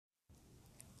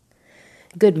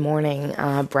Good morning,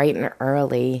 bright and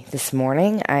early this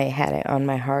morning. I had it on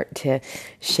my heart to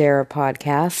share a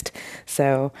podcast,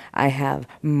 so I have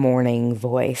morning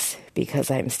voice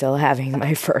because I'm still having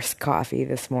my first coffee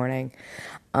this morning.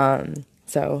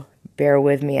 So bear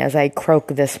with me as I croak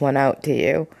this one out to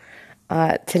you.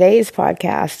 Today's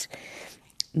podcast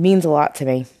means a lot to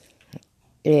me.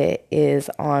 It is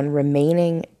on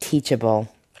remaining teachable,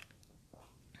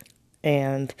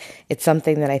 and it's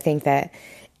something that I think that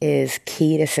is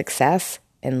key to success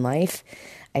in life.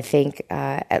 I think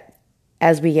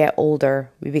as we get older,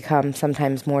 we become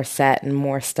sometimes more set and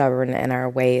more stubborn in our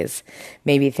ways.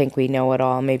 Maybe think we know it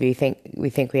all. Maybe we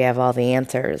think we have all the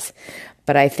answers.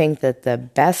 But I think that the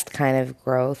best kind of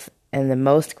growth and the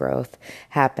most growth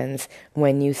happens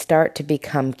when you start to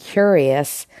become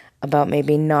curious about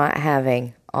maybe not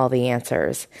having all the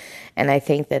answers. And I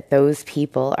think that those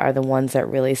people are the ones that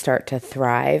really start to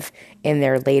thrive in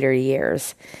their later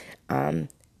years,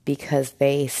 because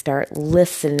they start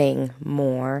listening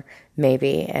more,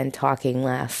 maybe, and talking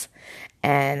less,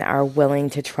 and are willing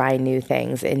to try new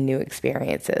things and new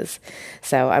experiences.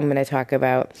 So I'm going to talk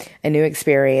about a new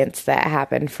experience that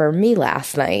happened for me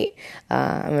last night.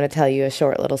 I'm going to tell you a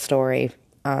short little story,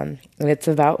 and it's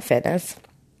about fitness.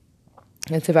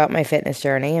 It's about my fitness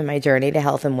journey and my journey to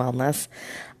health and wellness.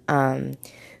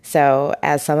 So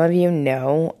as some of you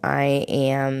know, I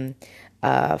am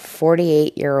a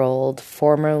 48-year-old,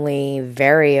 formerly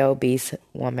very obese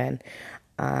woman.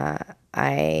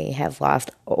 I have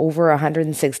lost over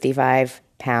 165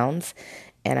 pounds,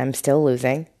 and I'm still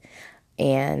losing.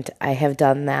 And I have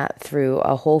done that through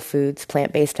a whole foods,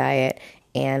 plant-based diet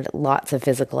and lots of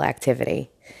physical activity.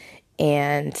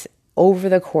 And over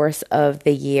the course of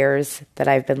the years that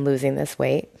I've been losing this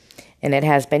weight, and it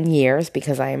has been years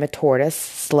because I am a tortoise,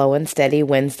 slow and steady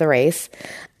wins the race,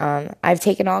 I've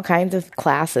taken all kinds of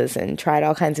classes and tried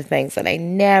all kinds of things that I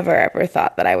never ever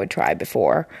thought that I would try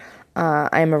before.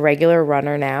 I'm a regular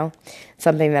runner now,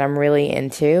 something that I'm really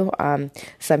into.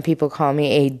 Some people call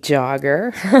me a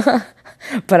jogger,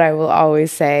 but I will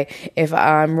always say if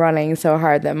I'm running so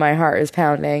hard that my heart is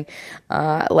pounding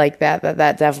like that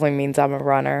definitely means I'm a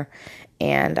runner.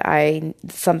 And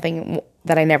something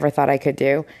that I never thought I could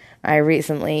do. I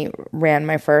recently ran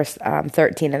my first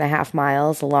 13 and a half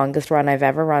miles, the longest run I've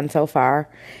ever run so far.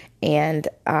 And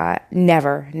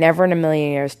never in a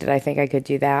million years did I think I could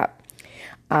do that.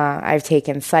 I've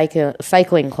taken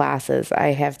cycling classes.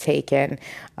 I have taken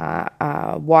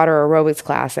water aerobics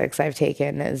classes. I've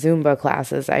taken Zumba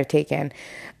classes. I've taken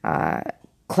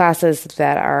classes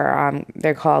that are,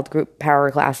 they're called group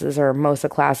power classes or MOSA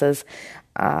classes,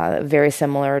 very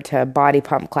similar to body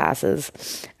pump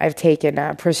classes. I've taken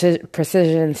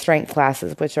precision strength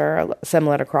classes, which are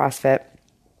similar to CrossFit.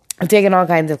 I've taken all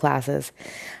kinds of classes.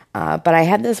 But I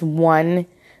had this one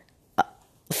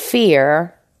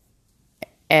fear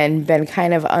and been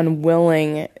kind of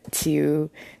unwilling to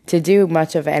do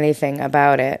much of anything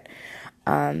about it.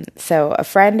 So a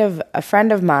friend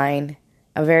of mine,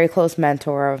 a very close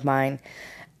mentor of mine,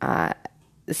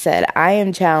 said, "I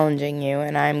am challenging you,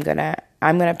 and I'm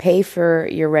gonna pay for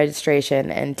your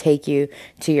registration and take you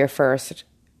to your first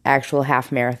actual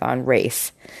half marathon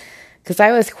race." Because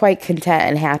I was quite content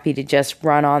and happy to just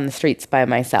run on the streets by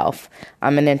myself.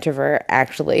 I'm an introvert,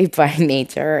 actually, by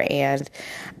nature, and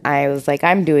I was like,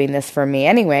 I'm doing this for me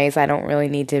anyways. I don't really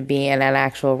need to be in an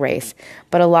actual race.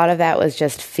 But a lot of that was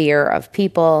just fear of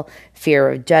people, fear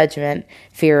of judgment,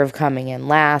 fear of coming in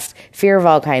last, fear of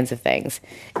all kinds of things.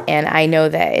 And I know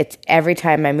that it's every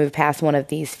time I move past one of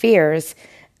these fears,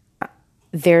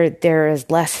 there is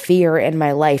less fear in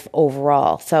my life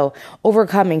overall. So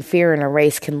overcoming fear in a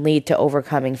race can lead to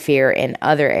overcoming fear in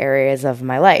other areas of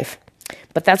my life.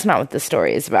 But that's not what this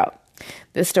story is about.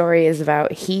 This story is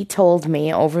about, he told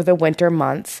me over the winter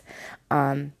months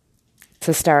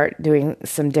to start doing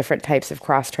some different types of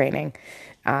cross training.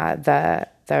 The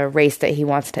race that he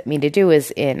wants me to do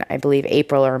is in, I believe,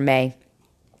 April or May,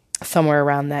 somewhere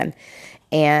around then.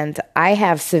 And I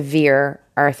have severe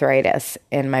arthritis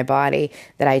in my body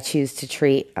that I choose to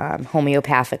treat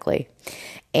homeopathically.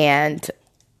 And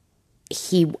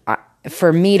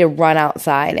for me to run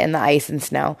outside in the ice and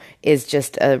snow is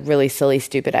just a really silly,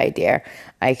 stupid idea.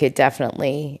 I could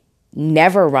definitely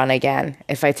never run again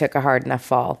if I took a hard enough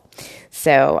fall.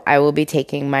 So I will be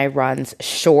taking my runs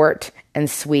short and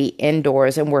sweet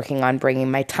indoors and working on bringing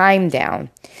my time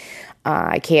down.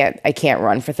 I can't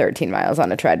run for 13 miles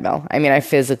on a treadmill. I mean, I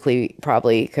physically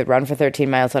probably could run for 13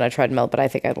 miles on a treadmill, but I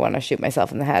think I'd want to shoot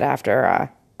myself in the head after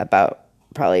about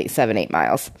probably 7-8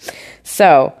 miles.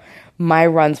 So my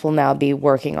runs will now be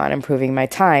working on improving my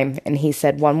time. And he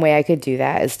said one way I could do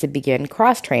that is to begin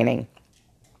cross training.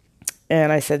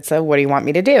 And I said, so what do you want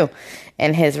me to do?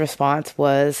 And his response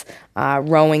was,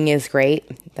 rowing is great.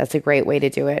 That's a great way to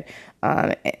do it.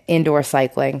 Indoor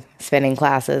cycling, spinning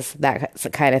classes, that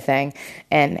kind of thing.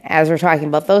 And as we're talking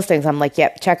about those things, I'm like,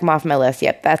 yep, check them off my list.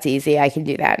 Yep, that's easy. I can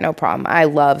do that. No problem. I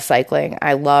love cycling.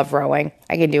 I love rowing.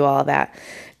 I can do all of that.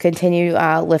 Continue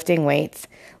lifting weights,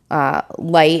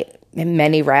 light,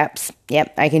 many reps.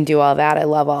 Yep, I can do all that. I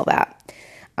love all that.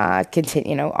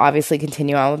 Obviously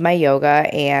continue on with my yoga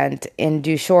and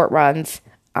do short runs,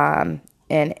 and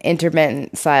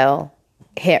intermittent style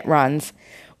HIIT runs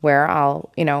where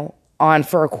I'll, on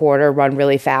for a quarter, run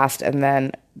really fast, and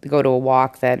then go to a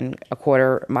walk, then a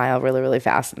quarter mile really, really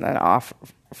fast, and then off,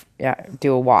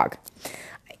 do a walk.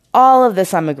 All of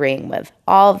this I'm agreeing with.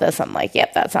 All of this I'm like,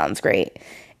 yep, that sounds great.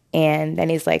 And then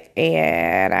he's like,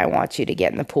 and I want you to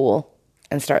get in the pool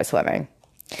and start swimming.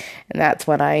 And that's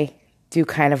when I do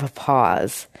kind of a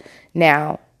pause.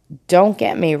 Now, don't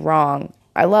get me wrong.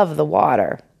 I love the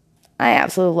water. I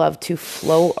absolutely love to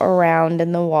float around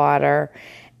in the water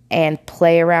and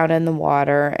play around in the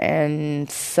water and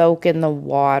soak in the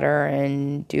water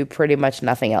and do pretty much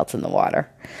nothing else in the water.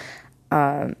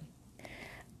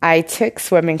 I took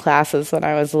swimming classes when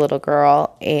I was a little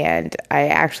girl, and I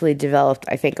actually developed,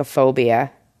 I think, a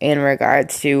phobia in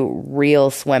regards to real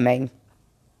swimming.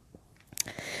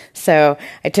 So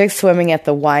I took swimming at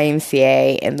the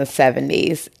YMCA in the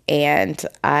 70s, and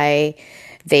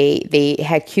they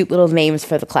had cute little names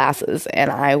for the classes,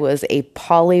 and I was a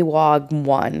Polywog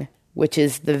 1, which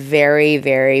is the very,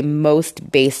 very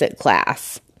most basic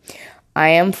class. I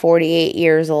am 48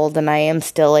 years old, and I am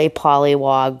still a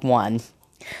Polywog 1.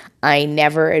 I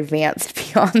never advanced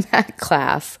beyond that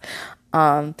class.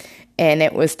 And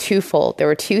it was twofold. There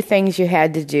were two things you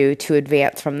had to do to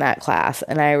advance from that class,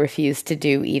 and I refused to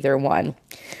do either one.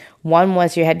 One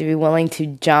was you had to be willing to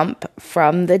jump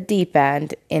from the deep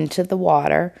end into the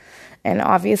water, and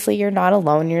obviously you're not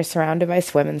alone. You're surrounded by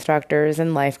swim instructors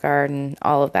and lifeguard and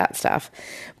all of that stuff.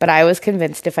 But I was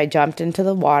convinced if I jumped into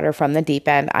the water from the deep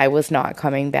end, I was not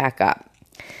coming back up.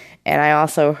 And I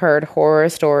also heard horror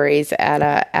stories at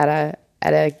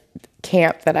a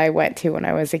camp that I went to when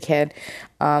I was a kid,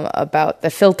 about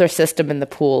the filter system in the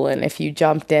pool, and if you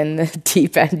jumped in the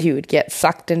deep end, you would get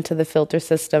sucked into the filter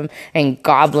system and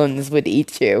goblins would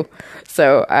eat you.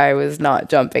 So I was not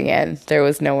jumping in. There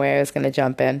was no way I was going to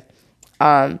jump in.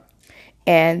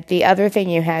 And the other thing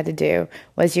you had to do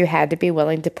was you had to be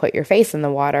willing to put your face in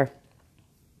the water.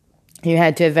 You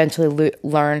had to eventually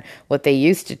learn what they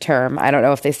used to term, I don't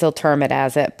know if they still term it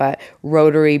as it, but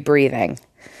rotary breathing.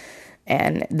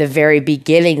 And the very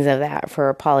beginnings of that for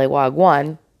a Polywog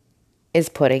 1 is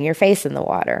putting your face in the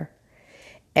water.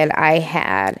 And I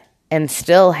had and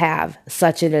still have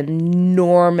such an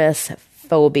enormous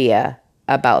phobia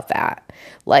about that.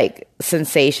 Like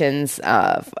sensations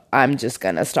of I'm just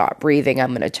going to stop breathing,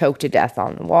 I'm going to choke to death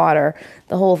on the water,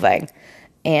 the whole thing.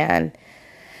 And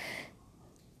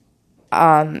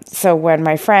so when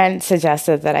my friend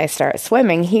suggested that I start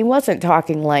swimming, he wasn't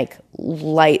talking like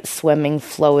light swimming,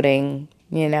 floating,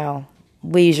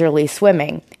 leisurely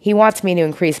swimming. He wants me to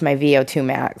increase my VO2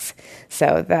 max.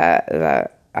 So the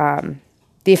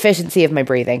efficiency of my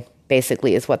breathing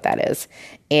basically is what that is.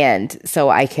 And so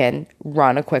I can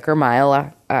run a quicker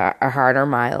mile, a harder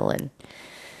mile, and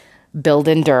build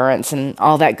endurance and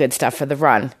all that good stuff for the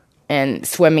run. And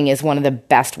swimming is one of the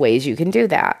best ways you can do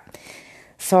that.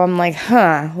 So I'm like,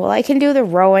 well, I can do the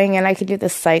rowing and I can do the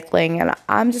cycling, and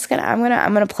I'm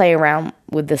gonna play around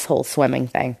with this whole swimming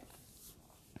thing.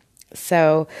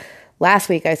 So last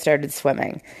week I started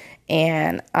swimming,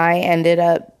 and I ended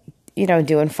up,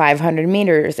 doing 500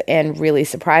 meters and really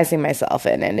surprising myself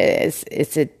in. And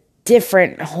it's a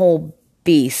different whole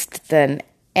beast than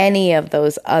any of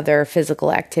those other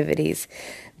physical activities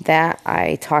that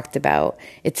I talked about.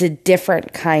 It's a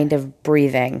different kind of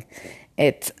breathing.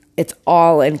 It's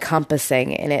all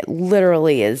encompassing, and it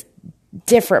literally is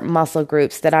different muscle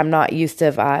groups that I'm not used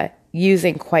to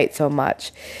using quite so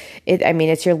much.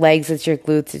 It's your legs, it's your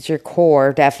glutes, it's your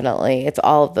core, definitely. It's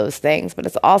all of those things, but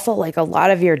it's also like a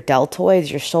lot of your deltoids,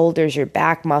 your shoulders, your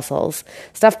back muscles,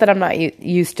 stuff that I'm not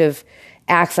used to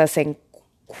accessing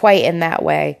quite in that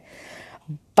way.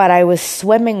 But I was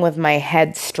swimming with my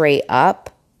head straight up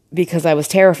because I was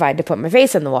terrified to put my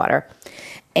face in the water.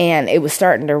 And it was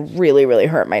starting to really, really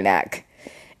hurt my neck.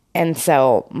 And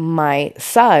so my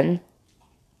son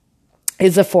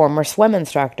is a former swim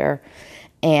instructor.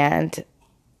 And,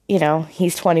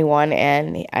 he's 21,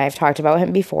 and I've talked about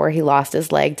him before. He lost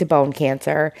his leg to bone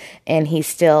cancer, and he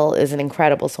still is an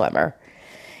incredible swimmer.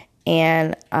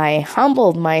 And I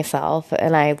humbled myself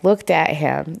and I looked at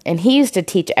him, and he used to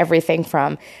teach everything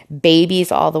from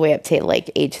babies all the way up to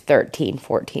like age 13,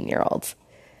 14-year-olds.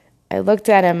 I looked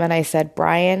at him and I said,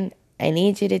 Brian, I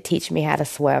need you to teach me how to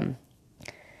swim.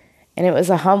 And it was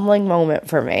a humbling moment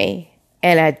for me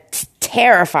and a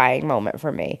terrifying moment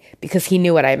for me because he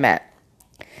knew what I meant.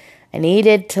 I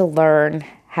needed to learn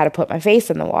how to put my face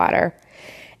in the water.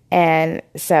 And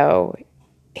so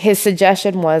his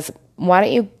suggestion was, why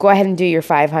don't you go ahead and do your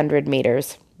 500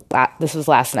 meters? This was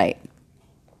last night.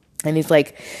 And he's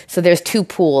like, so there's 2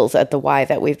 pools at the Y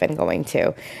that we've been going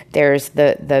to. There's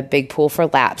the big pool for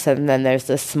laps, and then there's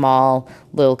the small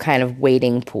little kind of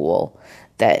wading pool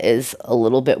that is a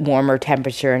little bit warmer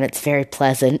temperature, and it's very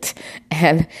pleasant.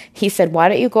 And he said, why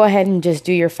don't you go ahead and just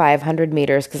do your 500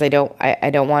 meters, because I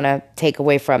don't want to take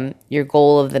away from your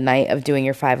goal of the night of doing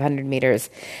your 500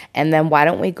 meters. And then why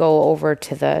don't we go over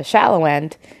to the shallow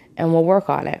end, and we'll work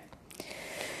on it.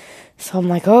 So I'm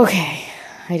like, okay.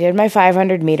 I did my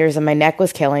 500 meters, and my neck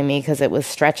was killing me because it was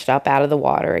stretched up out of the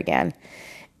water again.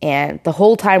 And the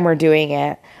whole time we're doing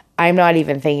it, I'm not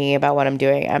even thinking about what I'm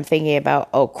doing. I'm thinking about,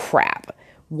 oh, crap.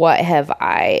 What have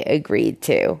I agreed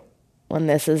to? When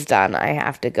this is done, I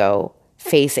have to go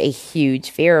face a huge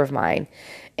fear of mine.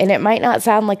 And it might not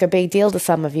sound like a big deal to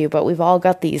some of you, but we've all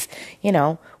got these,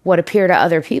 what appear to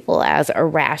other people as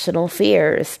irrational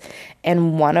fears.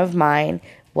 And one of mine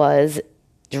was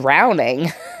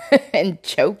drowning and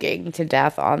choking to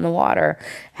death on the water,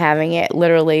 having it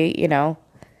literally,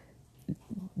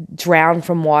 drown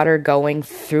from water going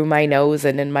through my nose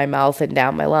and in my mouth and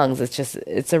down my lungs.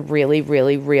 It's a really,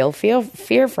 really real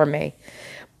fear for me.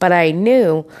 But I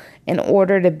knew in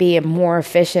order to be a more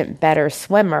efficient, better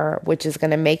swimmer, which is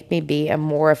going to make me be a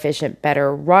more efficient,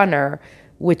 better runner,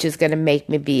 which is going to make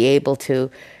me be able to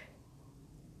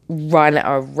run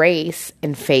a race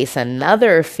and face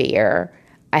another fear,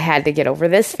 I had to get over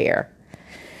this fear.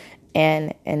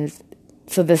 And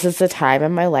so this is the time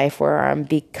in my life where I'm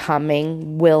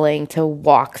becoming willing to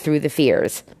walk through the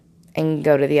fears and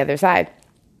go to the other side.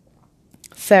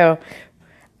 So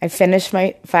I finished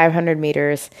my 500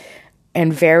 meters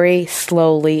and very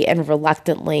slowly and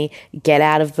reluctantly get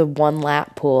out of the one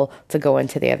lap pool to go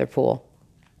into the other pool.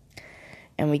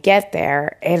 And we get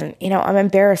there, and, I'm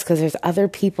embarrassed because there's other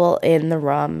people in the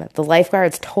room. The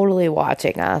lifeguard's totally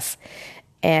watching us.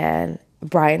 And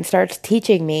Brian starts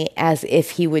teaching me as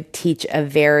if he would teach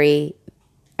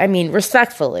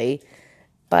respectfully,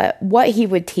 but what he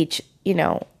would teach,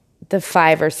 the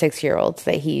 5 or 6-year-olds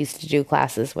that he used to do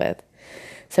classes with.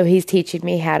 So he's teaching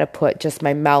me how to put just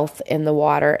my mouth in the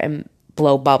water and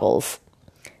blow bubbles.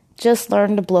 Just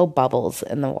learn to blow bubbles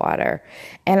in the water.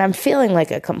 And I'm feeling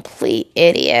like a complete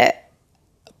idiot,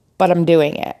 but I'm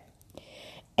doing it.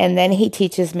 And then he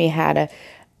teaches me how to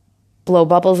blow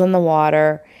bubbles in the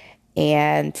water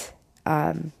and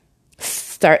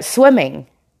start swimming.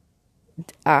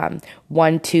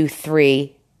 1, 2,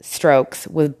 3 strokes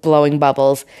with blowing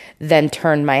bubbles, then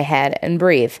turn my head and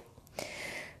breathe.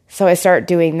 So I start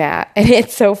doing that. And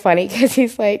it's so funny because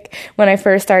he's like, when I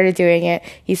first started doing it,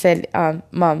 he said,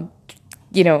 Mom,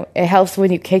 it helps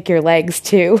when you kick your legs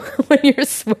too when you're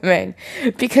swimming,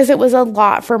 because it was a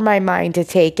lot for my mind to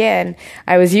take in.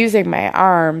 I was using my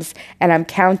arms and I'm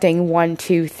counting 1,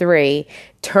 2, 3,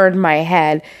 turn my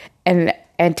head and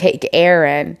take air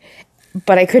in,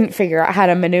 but I couldn't figure out how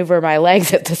to maneuver my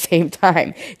legs at the same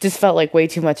time. It just felt like way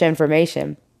too much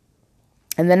information.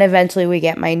 And then eventually we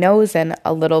get my nose in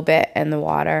a little bit in the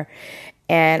water,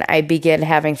 and I begin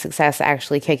having success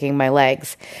actually kicking my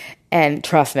legs. And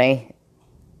trust me,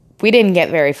 we didn't get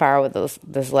very far with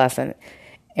this lesson,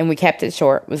 and we kept it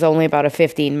short. It was only about a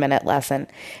 15-minute lesson.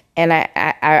 And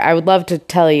I would love to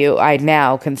tell you I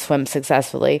now can swim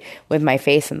successfully with my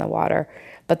face in the water.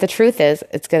 But the truth is,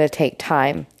 it's going to take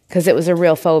time, because it was a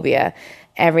real phobia.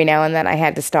 Every now and then I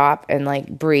had to stop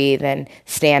and breathe and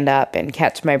stand up and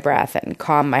catch my breath and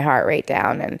calm my heart rate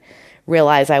down and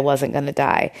realize I wasn't going to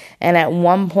die. And at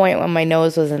one point when my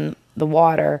nose was in the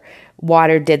water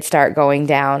did start going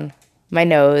down my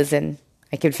nose, and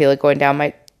I could feel it going down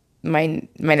my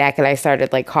neck, and I started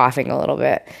coughing a little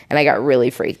bit, and I got really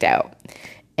freaked out.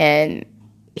 And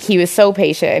he was so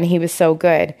patient and he was so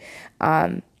good.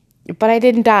 But I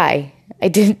didn't die. I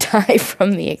didn't die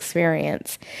from the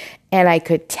experience. And I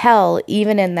could tell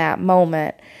even in that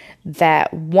moment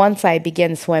that once I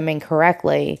begin swimming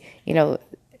correctly,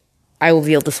 I will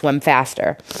be able to swim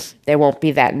faster. There won't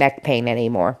be that neck pain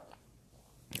anymore.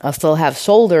 I'll still have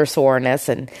shoulder soreness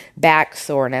and back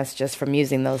soreness just from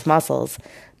using those muscles,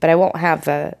 but I won't have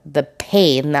the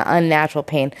pain, the unnatural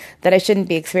pain that I shouldn't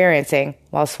be experiencing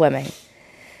while swimming.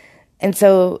 And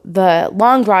so the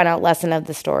long drawn out lesson of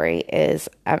the story is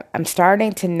I'm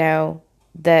starting to know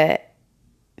that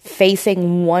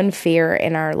facing one fear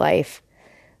in our life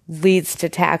leads to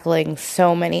tackling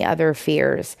so many other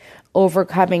fears.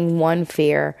 Overcoming one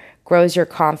fear grows your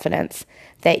confidence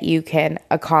that you can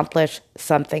accomplish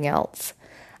something else.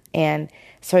 And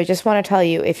so I just want to tell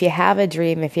you, if you have a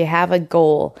dream, if you have a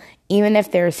goal, even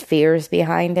if there's fears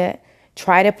behind it,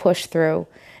 try to push through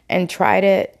and try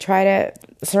to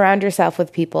surround yourself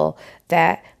with people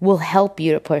that will help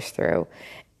you to push through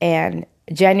and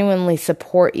genuinely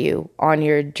support you on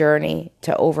your journey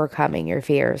to overcoming your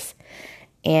fears.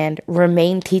 And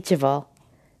remain teachable,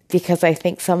 because I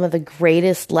think some of the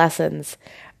greatest lessons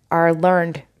are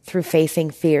learned through facing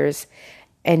fears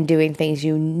and doing things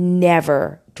you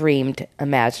never dreamed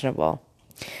imaginable.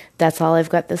 That's all I've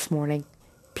got this morning.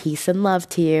 Peace and love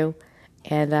to you.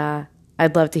 And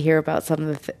I'd love to hear about some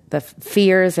of the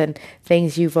fears and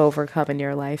things you've overcome in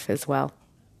your life as well.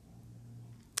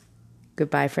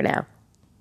 Goodbye for now.